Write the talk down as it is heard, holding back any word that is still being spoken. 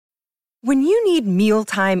When you need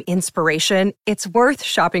mealtime inspiration, it's worth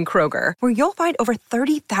shopping Kroger, where you'll find over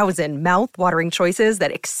 30,000 mouth-watering choices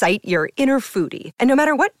that excite your inner foodie. And no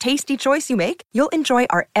matter what tasty choice you make, you'll enjoy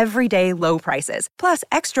our everyday low prices, plus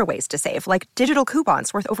extra ways to save, like digital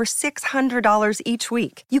coupons worth over $600 each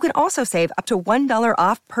week. You can also save up to $1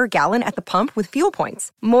 off per gallon at the pump with fuel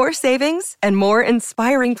points. More savings and more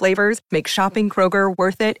inspiring flavors make shopping Kroger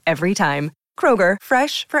worth it every time. Kroger,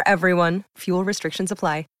 fresh for everyone. Fuel restrictions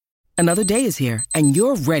apply. Another day is here, and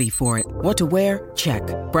you're ready for it. What to wear? Check.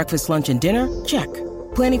 Breakfast, lunch, and dinner? Check.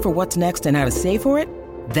 Planning for what's next and how to save for it?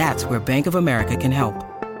 That's where Bank of America can help.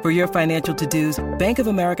 For your financial to-dos, Bank of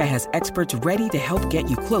America has experts ready to help get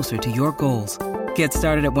you closer to your goals. Get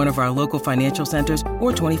started at one of our local financial centers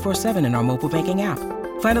or 24/7 in our mobile banking app.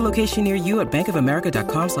 Find a location near you at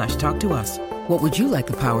bankofamerica.com/talktous. What would you like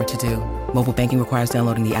the power to do? Mobile banking requires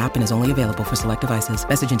downloading the app and is only available for select devices.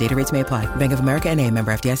 Message and data rates may apply. Bank of America N.A.,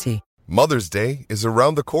 member FDIC. Mother's Day is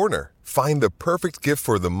around the corner. Find the perfect gift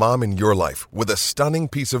for the mom in your life with a stunning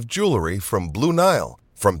piece of jewelry from Blue Nile.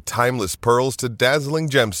 From timeless pearls to dazzling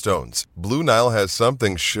gemstones, Blue Nile has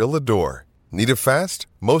something she'll adore. Need it fast?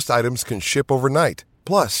 Most items can ship overnight.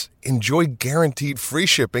 Plus, enjoy guaranteed free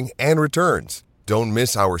shipping and returns. Don't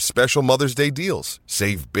miss our special Mother's Day deals.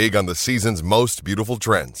 Save big on the season's most beautiful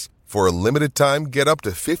trends. For a limited time, get up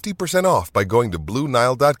to 50% off by going to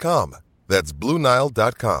BlueNile.com. That's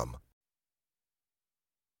BlueNile.com.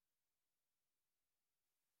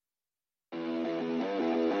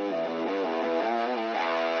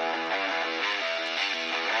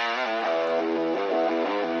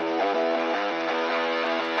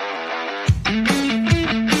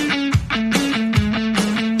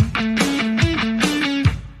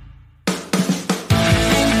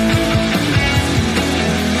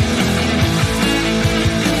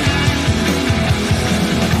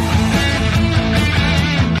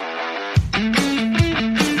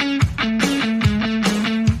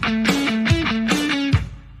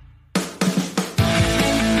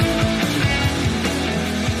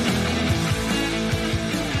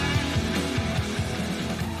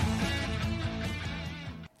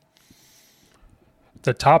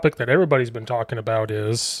 The topic that everybody's been talking about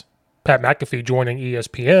is Pat McAfee joining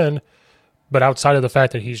ESPN, but outside of the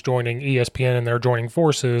fact that he's joining ESPN and they're joining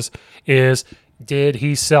forces, is did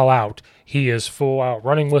he sell out? He is full out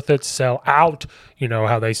running with it, sell out. You know,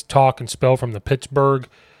 how they talk and spell from the Pittsburgh,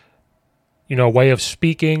 way of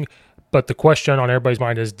speaking. But the question on everybody's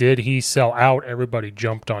mind is, did he sell out? Everybody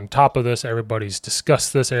jumped on top of this. Everybody's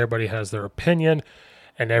discussed this. Everybody has their opinion,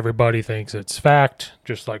 and everybody thinks it's fact,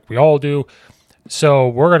 just like we all do. So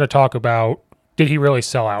we're going to talk about, did he really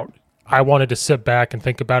sell out? I wanted to sit back and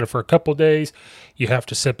think about it for a couple days. You have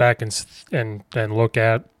to sit back and look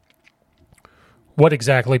at what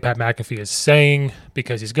exactly Pat McAfee is saying,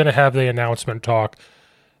 because he's going to have the announcement talk.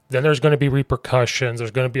 Then there's going to be repercussions. There's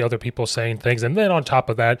going to be other people saying things. And then on top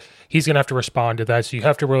of that, he's going to have to respond to that. So you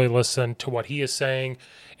have to really listen to what he is saying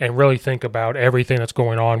and really think about everything that's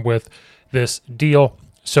going on with this deal.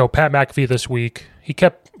 So Pat McAfee this week, he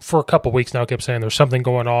for a couple weeks now, kept saying there's something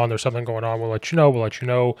going on. We'll let you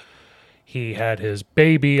know. He had his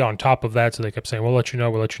baby on top of that, so they kept saying, we'll let you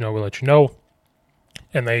know.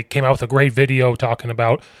 And they came out with a great video talking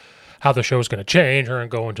about how the show is going to change and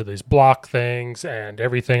go into these block things and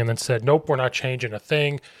everything, and then said, nope, we're not changing a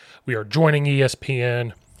thing. We are joining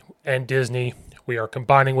ESPN and Disney. We are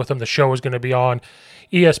combining with them. The show is going to be on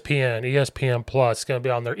ESPN, ESPN Plus. It's going to be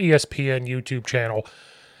on their ESPN YouTube channel.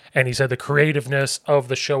 And he said the creativeness of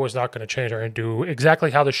the show is not going to change. They're going to do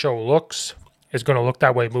exactly how the show looks. Is going to look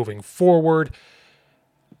that way moving forward,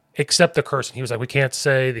 except the cursing. He was like, we can't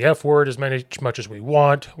say the F word as much as we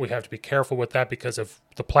want. We have to be careful with that because of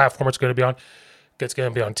the platform it's going to be on. It's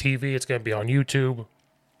going to be on TV. It's going to be on YouTube.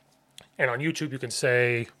 And on YouTube, you can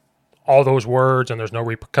say all those words and there's no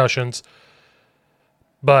repercussions.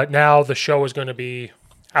 But now the show is going to be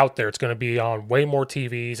out there. It's going to be on way more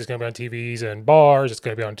TVs. It's going to be on TVs and bars. It's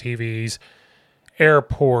going to be on TVs,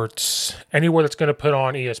 airports, anywhere that's going to put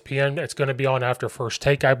on ESPN. It's going to be on after First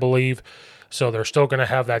Take, I believe. So they're still going to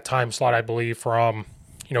have that time slot, I believe, from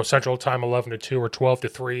Central Time 11 to 2 or 12 to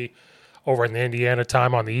 3 over in the Indiana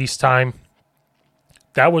time on the East time.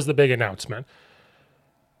 That was the big announcement.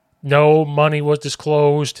 No money was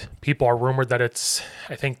disclosed. People are rumored that it's,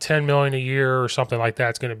 I think, $10 million a year or something like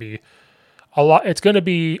that. It's going to be a lot. It's going to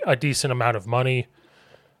be a decent amount of money.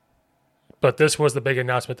 But this was the big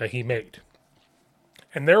announcement that he made.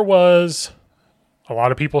 And there was a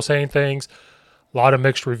lot of people saying things, a lot of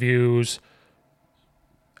mixed reviews,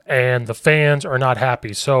 and the fans are not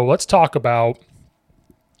happy. So let's talk about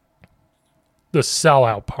the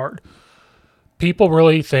sellout part. People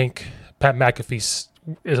really think Pat McAfee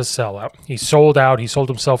is a sellout. He sold out. He sold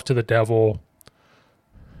himself to the devil.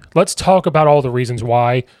 Let's talk about all the reasons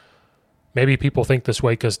why maybe people think this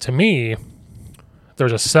way, because to me,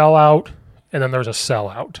 there's a sellout and then there's a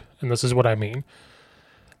sellout. And this is what I mean.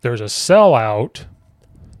 There's a sellout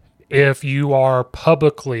if you are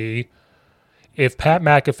if Pat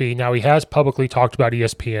McAfee, now he has publicly talked about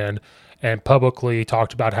ESPN and publicly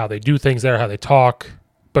talked about how they do things there, how they talk,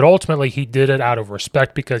 but ultimately he did it out of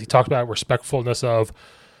respect because he talked about respectfulness of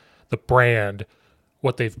the brand,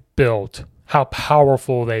 what they've built, how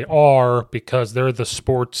powerful they are because they're the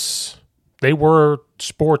sports. They were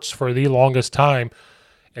sports for the longest time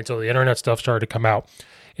until the internet stuff started to come out.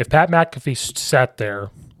 If Pat McAfee sat there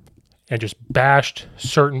and just bashed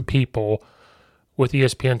certain people with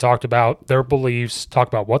ESPN, talked about their beliefs,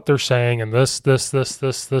 talked about what they're saying, and this,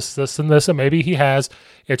 and maybe he has.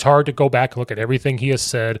 It's hard to go back and look at everything he has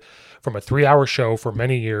said from a 3-hour show for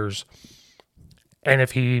many years. And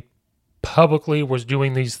if he publicly was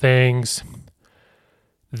doing these things,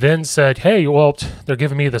 then said, hey, well, they're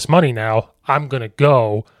giving me this money now, I'm going to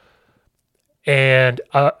go. And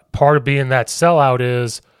part of being that sellout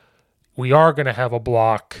is we are going to have a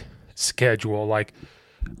block schedule. Like,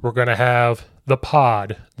 we're going to have the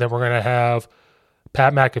pod, then we're going to have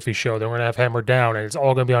Pat McAfee show, then we're going to have Hammer Down, and it's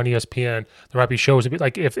all going to be on ESPN. There might be shows,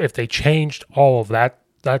 like if they changed all of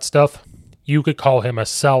that stuff, you could call him a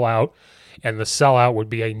sellout, and the sellout would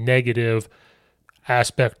be a negative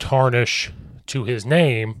aspect, tarnish to his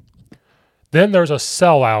name. Then there's a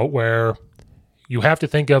sellout where you have to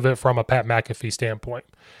think of it from a Pat McAfee standpoint.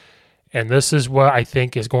 And this is what I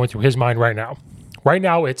think is going through his mind right now. Right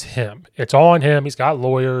now, it's him. It's all on him. He's got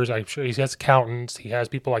lawyers. I'm sure he has accountants. He has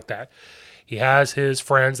people like that. He has his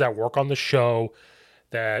friends that work on the show,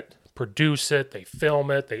 that produce it, they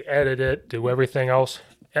film it, they edit it, do everything else.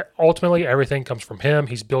 Ultimately, everything comes from him.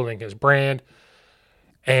 He's building his brand.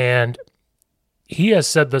 And he has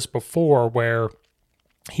said this before where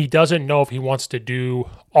he doesn't know if he wants to do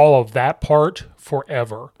all of that part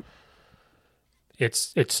forever.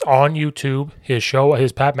 It's on YouTube. His show,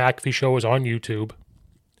 his Pat McAfee show is on YouTube.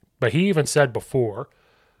 But he even said before,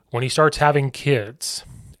 when he starts having kids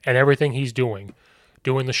and everything he's doing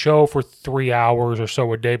the show for 3 hours or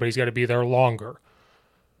so a day, but he's got to be there longer.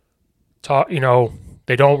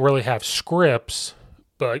 They don't really have scripts,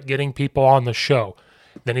 but getting people on the show.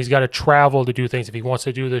 Then he's got to travel to do things. If he wants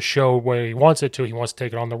to do the show where he wants it to, he wants to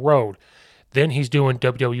take it on the road. Then he's doing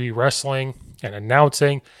WWE wrestling and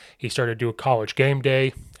announcing. He started to do a College Game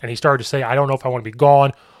Day, and he started to say, I don't know if I want to be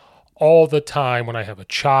gone all the time when I have a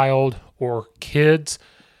child or kids.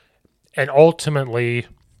 And ultimately,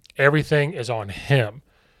 everything is on him.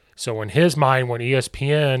 So in his mind, when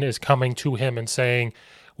ESPN is coming to him and saying,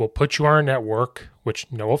 we'll put you on our network,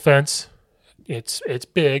 which, no offense, it's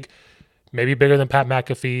big, maybe bigger than Pat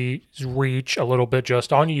McAfee's reach a little bit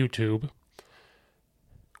just on YouTube.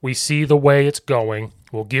 We see the way it's going.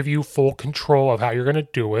 We'll give you full control of how you're going to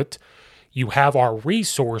do it. You have our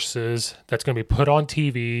resources that's going to be put on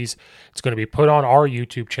TVs. It's going to be put on our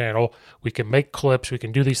YouTube channel. We can make clips. We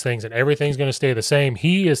can do these things, and everything's going to stay the same.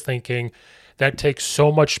 He is thinking that takes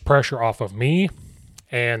so much pressure off of me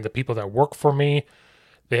and the people that work for me.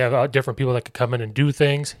 They have different people that could come in and do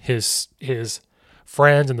things. His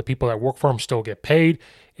friends and the people that work for him still get paid.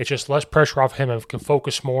 It's just less pressure off him and can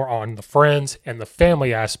focus more on the friends and the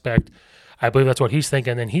family aspect. I believe that's what he's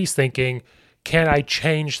thinking. And he's thinking, can I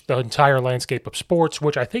change the entire landscape of sports,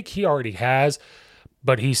 which I think he already has.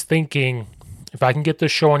 But he's thinking, if I can get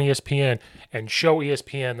this show on ESPN and show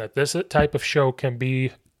ESPN that this type of show can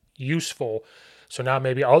be useful, so now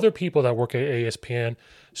maybe other people that work at ESPN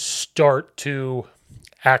start to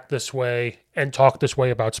act this way and talk this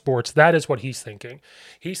way about sports. That is what he's thinking.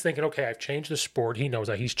 He's thinking, okay, I've changed the sport. He knows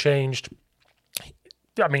that. He's changed.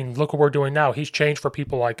 I mean, look what we're doing now. He's changed for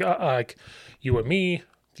people like you and me.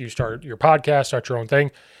 You start your podcast, start your own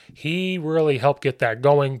thing. He really helped get that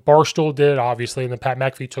going. Barstool did, obviously, and then Pat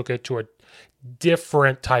McAfee took it to a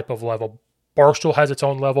different type of level. Barstool has its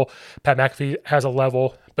own level. Pat McAfee has a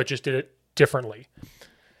level, but just did it differently.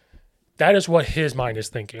 That is what his mind is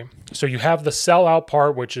thinking. So you have the sellout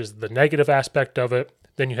part, which is the negative aspect of it.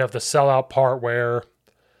 Then you have the sellout part where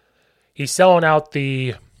he's selling out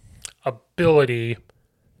the ability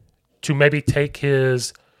to maybe take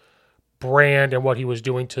his brand and what he was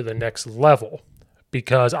doing to the next level.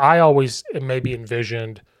 Because I always maybe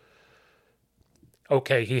envisioned,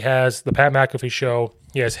 okay, he has the Pat McAfee show,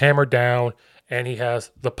 he has Hammer Down, and he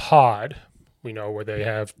has the pod, where they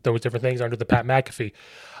have those different things under the Pat McAfee.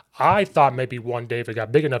 I thought maybe one day if it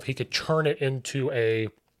got big enough, he could turn it into a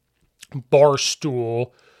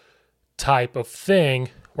Barstool type of thing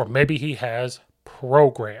or maybe he has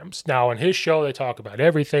programs. Now, in his show, they talk about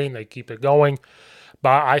everything. They keep it going.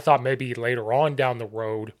 But I thought maybe later on down the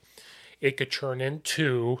road, it could turn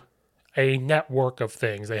into a network of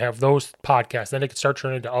things. They have those podcasts. Then it could start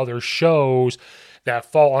turning into other shows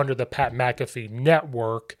that fall under the Pat McAfee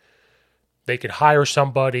network. They could hire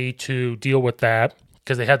somebody to deal with that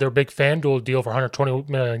because they had their big FanDuel deal for $120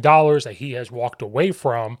 million that he has walked away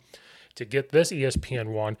from to get this ESPN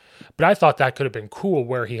one. But I thought that could have been cool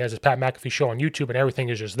where he has his Pat McAfee show on YouTube and everything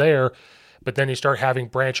is just there. But then you start having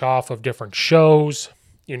branch off of different shows.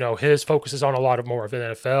 You know, his focus is on a lot of more of the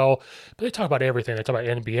NFL, but they talk about everything. They talk about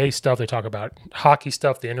NBA stuff. They talk about hockey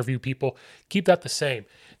stuff. They interview people. Keep that the same.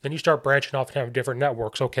 Then you start branching off and having different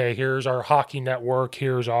networks. Okay, here's our hockey network.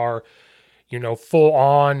 Here's our, full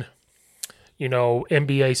on,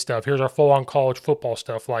 NBA stuff. Here's our full on college football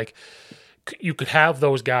stuff. Like, you could have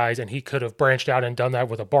those guys, and he could have branched out and done that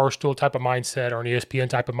with a Barstool type of mindset or an ESPN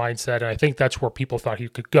type of mindset. And I think that's where people thought he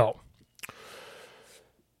could go.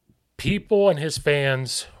 People and his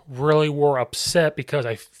fans really were upset because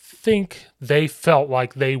I think they felt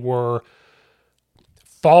like they were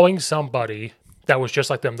following somebody that was just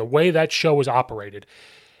like them. The way that show was operated,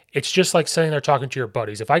 it's just like sitting there talking to your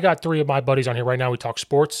buddies. If I got 3 of my buddies on here right now, we talk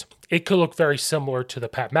sports, it could look very similar to the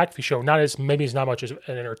Pat McAfee show. Maybe it's not much as an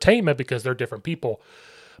entertainment because they're different people,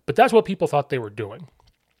 but that's what people thought they were doing.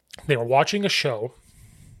 They were watching a show,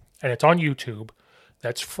 and it's on YouTube.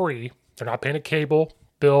 That's free. They're not paying a cable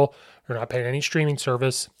bill. They're not paying any streaming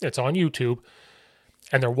service. It's on YouTube.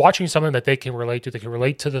 And they're watching something that they can relate to. They can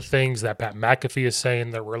relate to the things that Pat McAfee is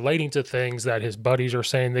saying. They're relating to things that his buddies are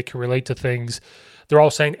saying. They can relate to things they're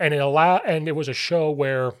all saying. And it was a show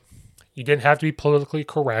where you didn't have to be politically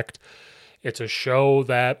correct. It's a show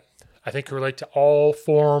that I think can relate to all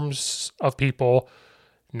forms of people.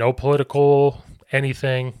 No political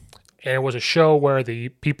anything. And it was a show where the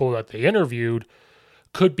people that they interviewed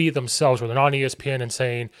could be themselves, where they're not on ESPN and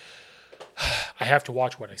saying, I have to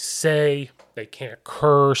watch what I say. They can't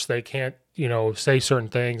curse. They can't, say certain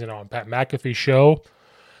things. And on Pat McAfee's show,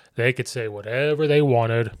 they could say whatever they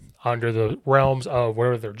wanted under the realms of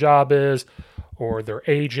whatever their job is or their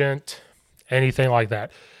agent, anything like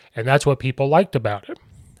that. And that's what people liked about it.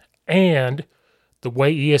 And the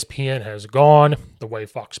way ESPN has gone, the way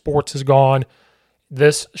Fox Sports has gone,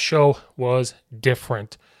 this show was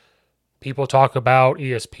different. People talk about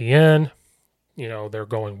ESPN, they're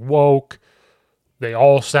going woke. They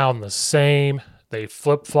all sound the same. They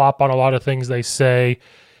flip-flop on a lot of things they say.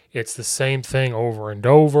 It's the same thing over and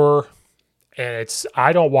over. And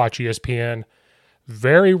I don't watch ESPN.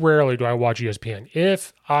 Very rarely do I watch ESPN.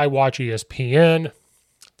 If I watch ESPN,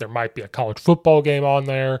 there might be a college football game on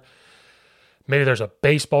there. Maybe there's a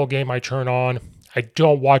baseball game I turn on. I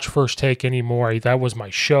don't watch First Take anymore. That was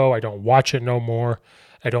my show. I don't watch it no more.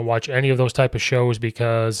 I don't watch any of those type of shows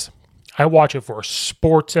because I watch it for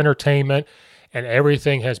sports entertainment, and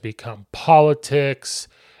everything has become politics.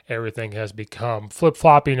 Everything has become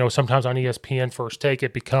flip-flop. Sometimes on ESPN First Take,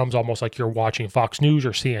 it becomes almost like you're watching Fox News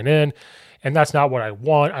or CNN, and that's not what I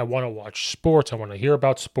want. I want to watch sports. I want to hear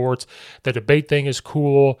about sports. The debate thing is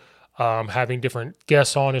cool. Having different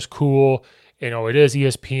guests on is cool. It is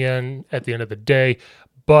ESPN at the end of the day,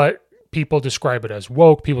 but people describe it as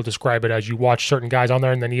woke. People describe it as you watch certain guys on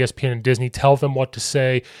there and then ESPN and Disney tell them what to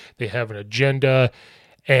say. They have an agenda.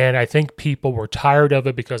 And I think people were tired of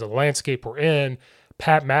it because of the landscape we're in.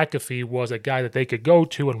 Pat McAfee was a guy that they could go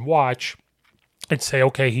to and watch and say,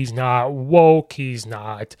 okay, he's not woke. He's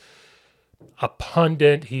not a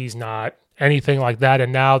pundit. He's not anything like that.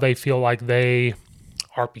 And now they feel like they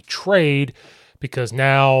are betrayed because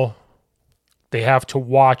now they have to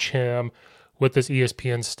watch him with this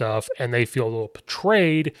ESPN stuff, and they feel a little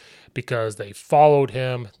betrayed because they followed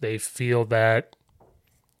him. They feel that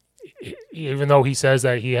even though he says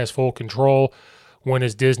that he has full control, when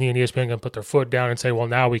is Disney and ESPN going to put their foot down and say, well,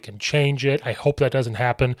 now we can change it? I hope that doesn't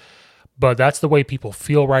happen. But that's the way people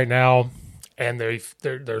feel right now, and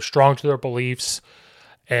they're strong to their beliefs,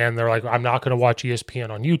 and they're like, I'm not going to watch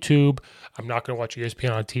ESPN on YouTube. I'm not going to watch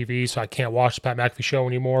ESPN on TV, so I can't watch the Pat McAfee show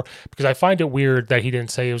anymore, because I find it weird that he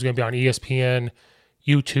didn't say it was going to be on ESPN,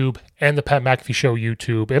 YouTube, and the Pat McAfee show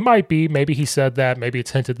YouTube. It might be. Maybe he said that. Maybe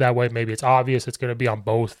it's hinted that way. Maybe it's obvious it's going to be on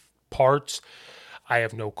both parts. I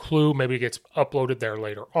have no clue. Maybe it gets uploaded there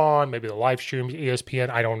later on. Maybe the live streams ESPN.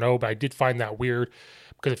 I don't know, but I did find that weird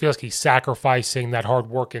because it feels like he's sacrificing that hard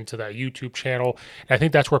work into that YouTube channel. And I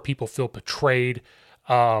think that's where people feel betrayed,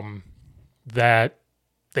 that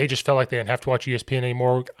they just felt like they didn't have to watch ESPN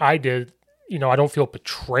anymore. I did. I don't feel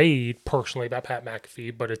betrayed personally about Pat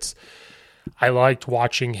McAfee, but I liked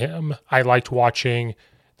watching him. I liked watching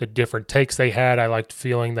the different takes they had. I liked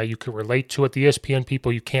feeling that you could relate to it. The ESPN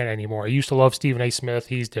people, you can't anymore. I used to love Stephen A. Smith.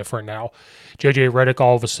 He's different now. JJ Redick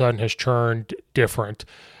all of a sudden has turned different.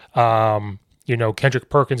 Kendrick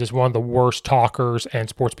Perkins is one of the worst talkers and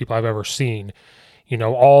sports people I've ever seen.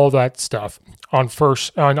 All that stuff. On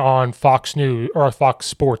Fox News or Fox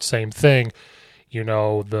Sports, same thing.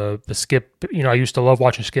 The Skip, I used to love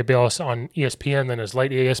watching Skip Bayless on ESPN, then his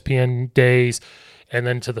late ESPN days, and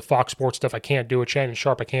then to the Fox Sports stuff, I can't do it. Shannon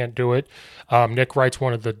Sharp, I can't do it. Nick Wright's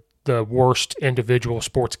one of the worst individual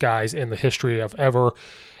sports guys in the history of ever.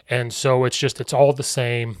 And so it's all the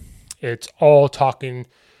same. It's all talking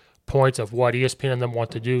points of what ESPN and them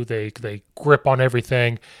want to do. They grip on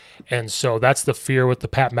everything. And so that's the fear with the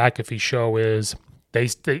Pat McAfee show is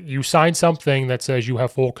you sign something that says you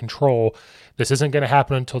have full control. This isn't going to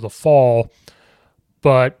happen until the fall,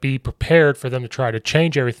 but be prepared for them to try to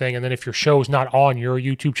change everything. And then if your show's not on your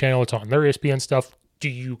YouTube channel, it's on their ESPN stuff, do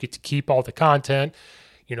you get to keep all the content?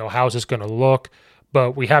 How's this going to look?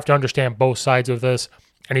 But we have to understand both sides of this,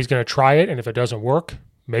 and he's going to try it. And if it doesn't work,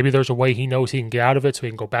 maybe there's a way he knows he can get out of it so he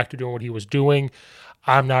can go back to doing what he was doing.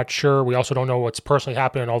 I'm not sure. We also don't know what's personally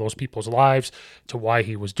happening in all those people's lives to why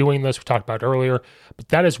he was doing this. We talked about it earlier. But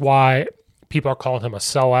that is why people are calling him a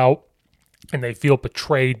sellout, and they feel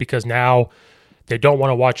betrayed because now they don't want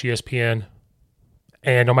to watch ESPN.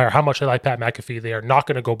 And no matter how much they like Pat McAfee, they are not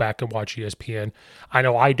going to go back and watch ESPN. I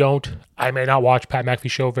know I don't. I may not watch Pat McAfee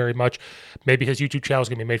show very much. Maybe his YouTube channel is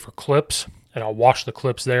going to be made for clips, and I'll watch the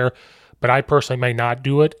clips there. But I personally may not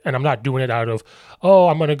do it, and I'm not doing it out of,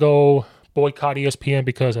 I'm going to go boycott ESPN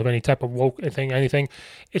because of any type of woke thing, anything.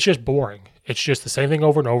 It's just boring. It's just the same thing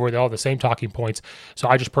over and over. They all have the same talking points. So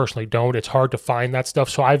I just personally don't. It's hard to find that stuff.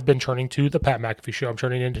 So I've been turning to the Pat McAfee show. I'm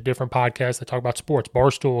turning into different podcasts that talk about sports.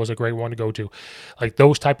 Barstool is a great one to go to. Like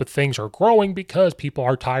those type of things are growing because people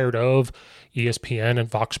are tired of ESPN and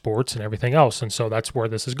Fox Sports and everything else. And so that's where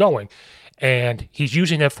this is going. And he's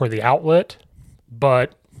using it for the outlet,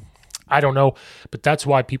 but I don't know, but that's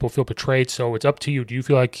why people feel betrayed. So it's up to you. Do you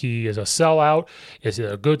feel like he is a sellout? Is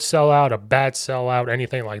it a good sellout, a bad sellout,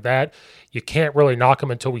 anything like that? You can't really knock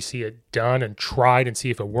him until we see it done and tried and see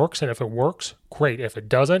if it works. And if it works, great. If it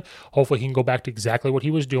doesn't, hopefully he can go back to exactly what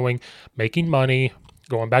he was doing, making money,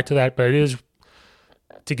 going back to that. But it is,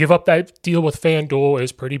 to give up that deal with FanDuel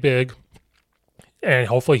is pretty big. And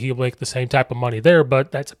hopefully he'll make the same type of money there,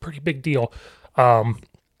 but that's a pretty big deal.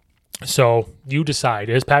 So you decide,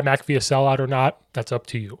 is Pat McAfee a sellout or not? That's up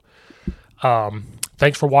to you.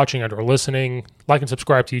 Thanks for watching and or listening. Like and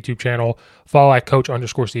subscribe to the YouTube channel. Follow at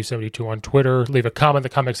Coach_Steve72 on Twitter. Leave a comment in the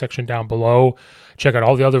comment section down below. Check out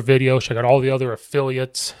all the other videos. Check out all the other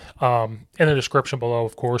affiliates in the description below,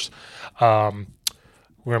 of course.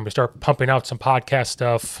 We're going to start pumping out some podcast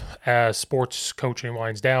stuff as sports coaching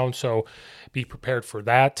winds down, so be prepared for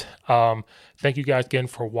that. Thank you guys again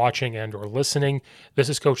for watching and or listening. This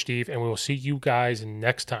is Coach Steve, and we will see you guys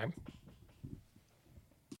next time.